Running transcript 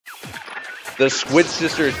The Squid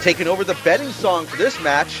Sisters taking over the betting song for this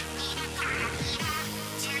match.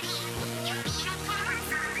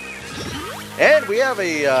 And we have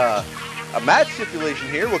a match stipulation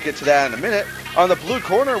here. We'll get to that in a minute. On the blue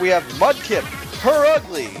corner, we have Mudkip,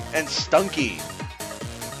 Purugly, and Stunky.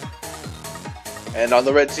 And on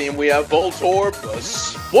the red team, we have Voltorb,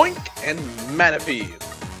 Spoink, and Manaphy.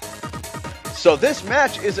 So this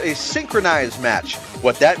match is a synchronized match.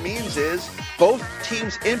 What that means is both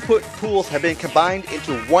teams' input pools have been combined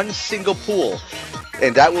into one single pool,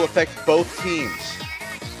 and that will affect both teams.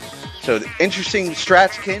 So interesting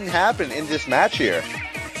strats can happen in this match here.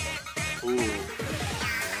 Ooh.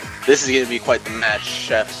 This is going to be quite the match,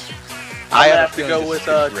 chefs. I have to go with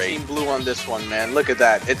Team Blue on this one, man. Look at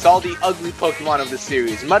that. It's all the ugly Pokemon of the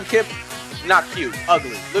series. Mudkip, not cute,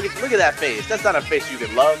 ugly. Look at that face. That's not a face you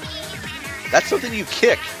can love. That's something you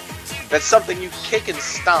kick. That's something you kick and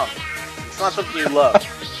stomp. It's not something you love.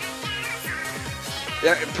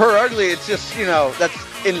 Yeah, Purugly, it's just, you know, that's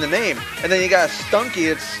in the name. And then you got Stunky,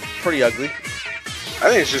 it's pretty ugly. I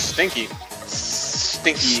think it's just stinky.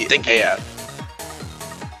 Stinky. Yeah.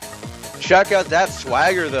 Check out that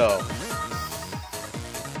swagger, though.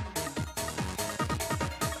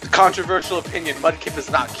 Controversial opinion, Mudkip is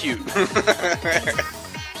not cute.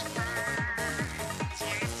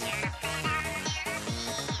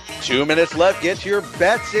 2 minutes left. Get your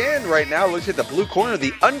bets in right now. Looks at the blue corner,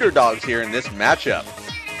 the underdogs here in this matchup.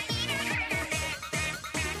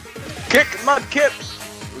 Kick Mudkip,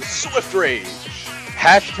 Swift Rage.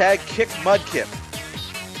 Hashtag kick Mudkip.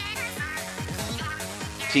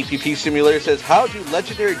 TPP Simulator says, how do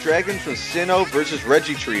legendary dragons from Sinnoh versus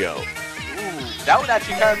Regitrio? Ooh, that would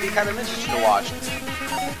actually be kind of interesting to watch.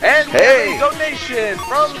 And we have a donation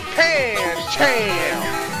from Pancham.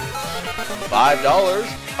 $5.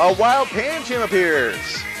 A wild Pancham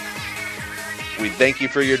appears. We thank you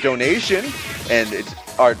for your donation, and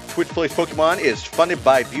our Twitch Plays Pokemon is funded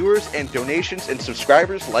by viewers and donations and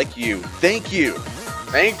subscribers like you. Thank you.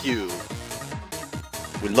 Thank you.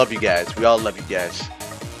 We love you guys. We all love you guys.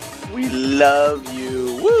 We love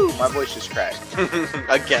you. Woo! My voice just cracked.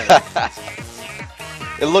 Again.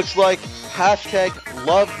 It looks like hashtag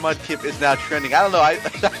love Mudkip is now trending. I don't know.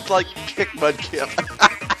 That's like kick Mudkip.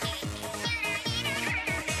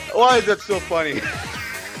 Why is that so funny?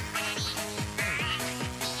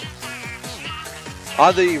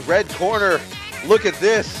 On the red corner, look at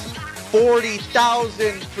this.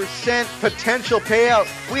 40,000% potential payout.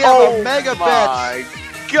 We have a mega bet. Oh my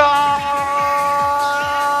God!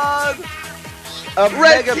 A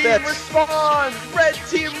Red mega team bet. respond! Red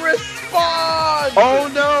team respond! Oh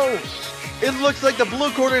no! It looks like the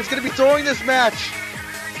blue corner is going to be throwing this match.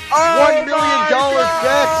 Oh $1 million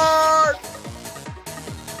bet.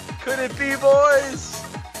 Could it be, boys?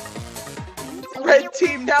 Red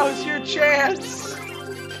team, now is your chance.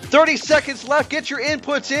 30 seconds left. Get your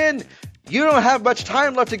inputs in. You don't have much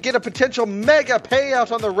time left to get a potential mega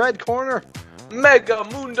payout on the red corner. Mega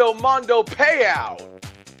Mundo Mondo payout.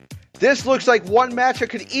 This looks like one match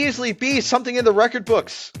that could easily be something in the record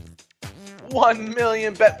books. 1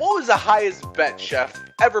 million bet. What was the highest bet, Chef,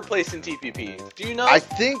 ever placed in TPP? Do you know? I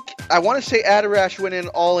want to say Adarash went in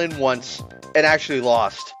all in once and actually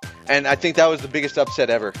lost. And I think that was the biggest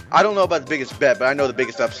upset ever. I don't know about the biggest bet, but I know the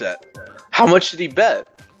biggest upset. How much did he bet?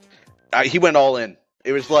 He went all in.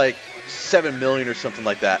 It was like 7 million or something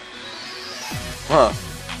like that. Huh.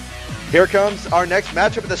 Here comes our next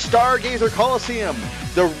matchup at the Stargazer Coliseum.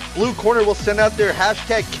 The blue corner will send out their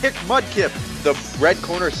hashtag kick Mudkip. The red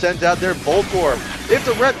corner sends out their Voltorb. If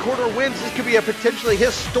the red corner wins, this could be a potentially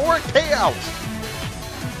historic payout.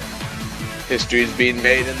 History's being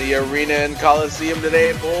made in the arena and Coliseum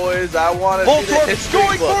today, boys. I want to see the history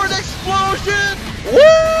going books. for an explosion!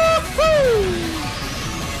 Woo-hoo!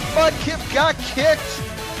 Mudkip got kicked.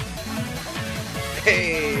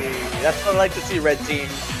 Hey, that's what I like to see, Red Team.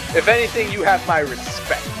 If anything, you have my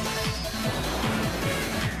respect.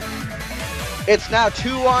 It's now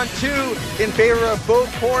 2-on-2 in favor of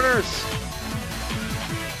both corners.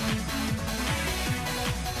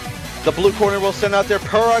 The blue corner will send out their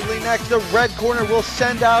Purugly next. The red corner will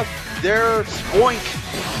send out their Spoink.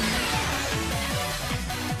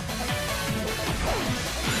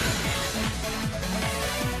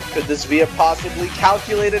 Could this be a possibly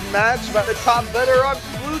calculated match by the top bettor on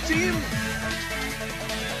blue team?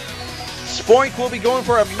 Spoink will be going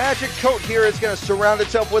for a magic coat here. It's going to surround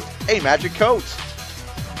itself with a magic coat.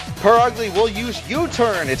 Purugly will use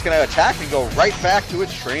U-turn. It's going to attack and go right back to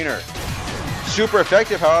its trainer. Super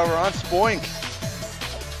effective, however, on Spoink.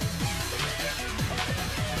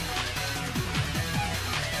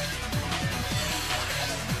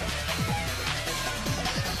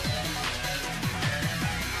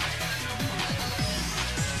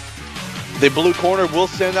 The blue corner will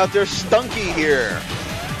send out their Stunky here.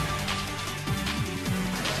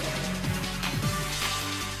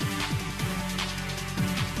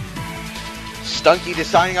 Stunky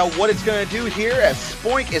deciding on what it's going to do here as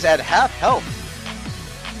Spoink is at half health.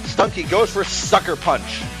 Stunky goes for Sucker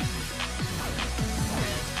Punch.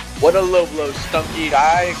 What a low blow, Stunky.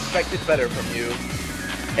 I expected better from you.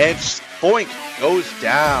 And Spoink goes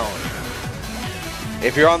down.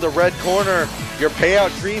 If you're on the red corner, your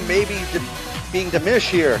payout dream may be being diminished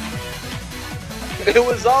here. It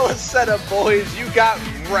was all a setup, boys. You got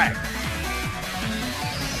wrecked.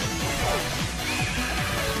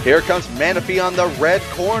 Here comes Manaphy on the red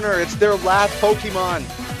corner. It's their last Pokemon.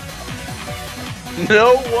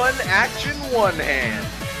 No one action, one hand.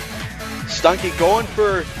 Stunky going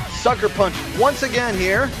for Sucker Punch once again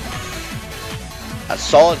here. A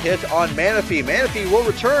solid hit on Manaphy. Manaphy will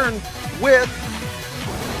return with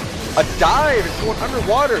a dive. It's going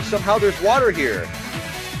underwater. Somehow there's water here.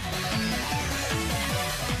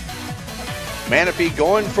 Manaphy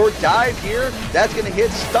going for dive here. That's going to hit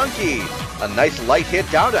Stunky. A nice light hit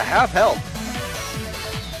down to half health.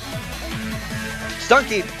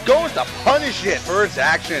 Stunky goes to punish it for its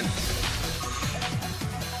action.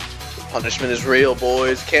 Punishment is real,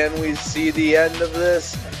 boys. Can we see the end of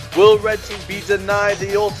this? Will Red Team be denied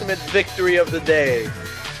the ultimate victory of the day?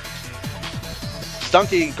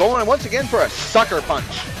 Stunky going once again for a Sucker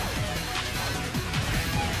Punch.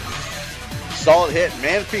 Solid hit.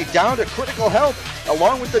 Manaphy down to critical health.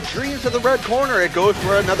 Along with the dreams of the red corner, it goes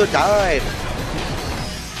for another dive.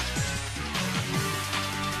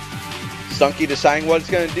 Stunky deciding what it's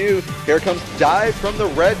going to do. Here comes dive from the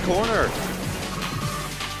red corner.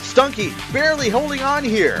 Stunky barely holding on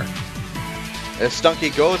here. As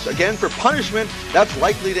Stunky goes again for punishment, that's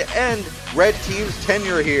likely to end Red Team's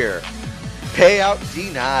tenure here. Payout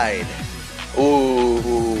denied.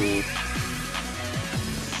 Ooh.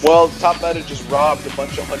 Well, top batter just robbed a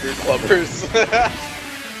bunch of 100 clubbers.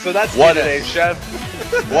 So that's what today, Chef.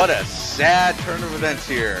 What a sad turn of events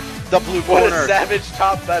here. The blue corner. What a savage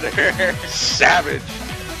top batter. Savage.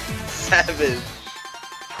 Savage.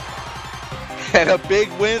 And a big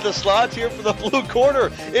win at the slots here for the blue corner.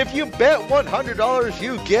 If you bet $100,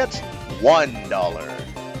 you get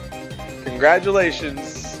 $1.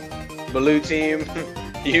 Congratulations, blue team.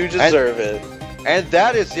 You deserve it. And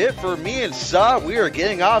that is it for me and Sa. We are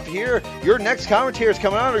getting off here. Your next commentators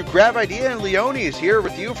coming on are Grab Idea and Leonie's here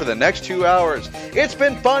with you for the next 2 hours. It's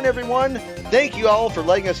been fun, everyone. Thank you all for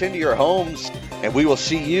letting us into your homes. And we will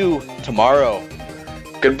see you tomorrow.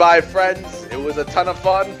 Goodbye, friends. It was a ton of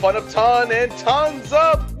fun a ton, and tons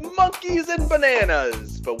of monkeys and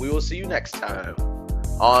bananas. But we will see you next time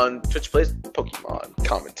on Twitch Plays Pokemon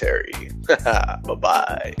commentary.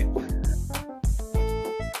 Bye-bye.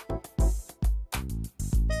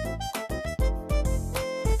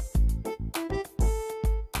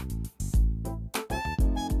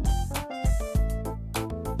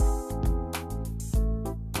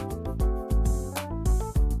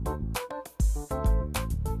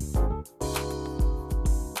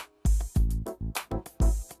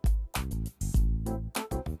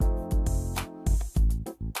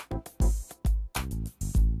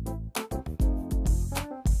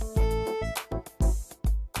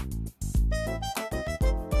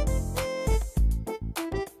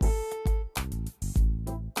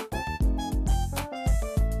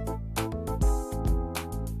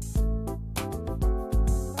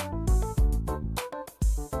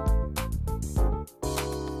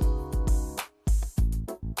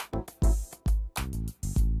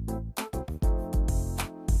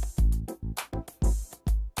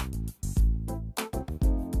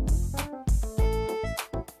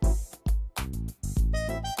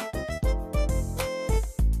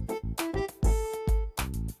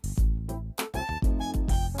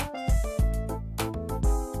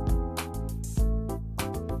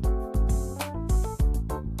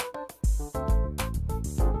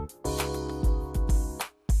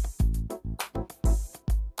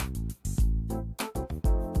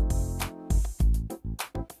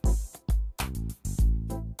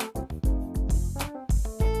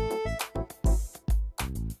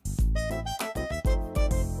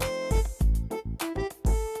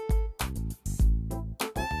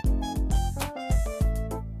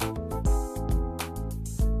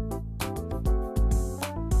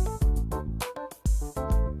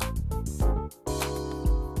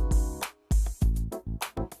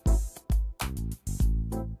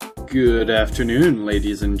 Good afternoon,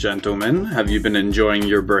 ladies and gentlemen. Have you been enjoying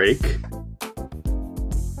your break?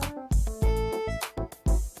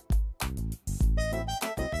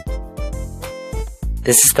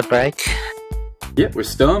 This is the break. Yep, we're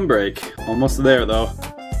still on break. Almost there, though.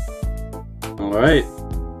 Alright.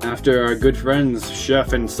 After our good friends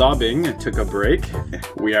Chef and Sobbing took a break,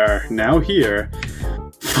 we are now here.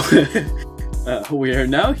 We are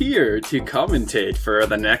now here to commentate for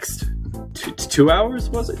the next 2 hours,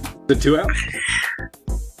 was it? The 2 hours?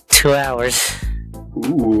 2 hours.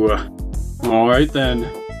 Ooh. Alright then.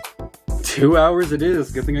 2 hours it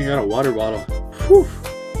is. Good thing I got a water bottle. Whew.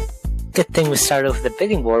 Good thing we started with the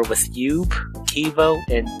bidding war with Yube, Kivo,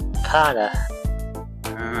 and Pada.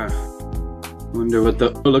 Wonder what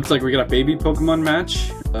the... It looks like we got a baby Pokemon match,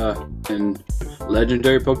 and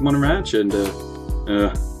legendary Pokemon match, and,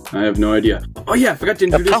 I have no idea. Oh yeah, I forgot to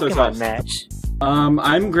introduce Pokemon ourselves. match.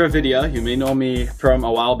 I'm Gravidia. You may know me from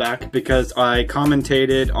a while back because I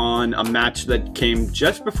commentated on a match that came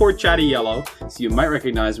just before Chatty Yellow, so you might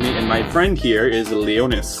recognize me, and my friend here is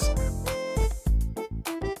Leonis.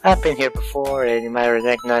 I've been here before, and you might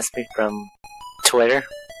recognize me from Twitter,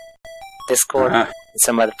 Discord, and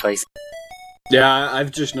some other place. Yeah,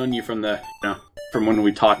 I've just known you from from when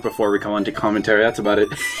we talked before we come on to commentary. That's about it.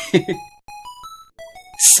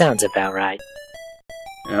 Sounds about right.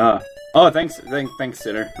 Yeah. Oh, thanks,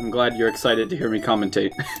 Sinner. I'm glad you're excited to hear me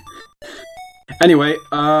commentate. Anyway,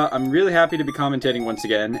 I'm really happy to be commentating once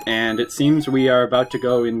again, and it seems we are about to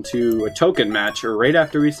go into a token match right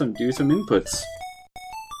after we do some inputs.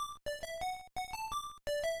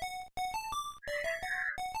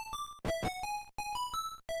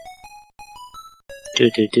 Do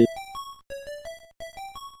do do.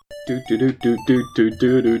 Do do do do do do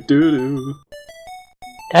do do do.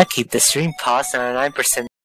 I keep the stream paused on a 9%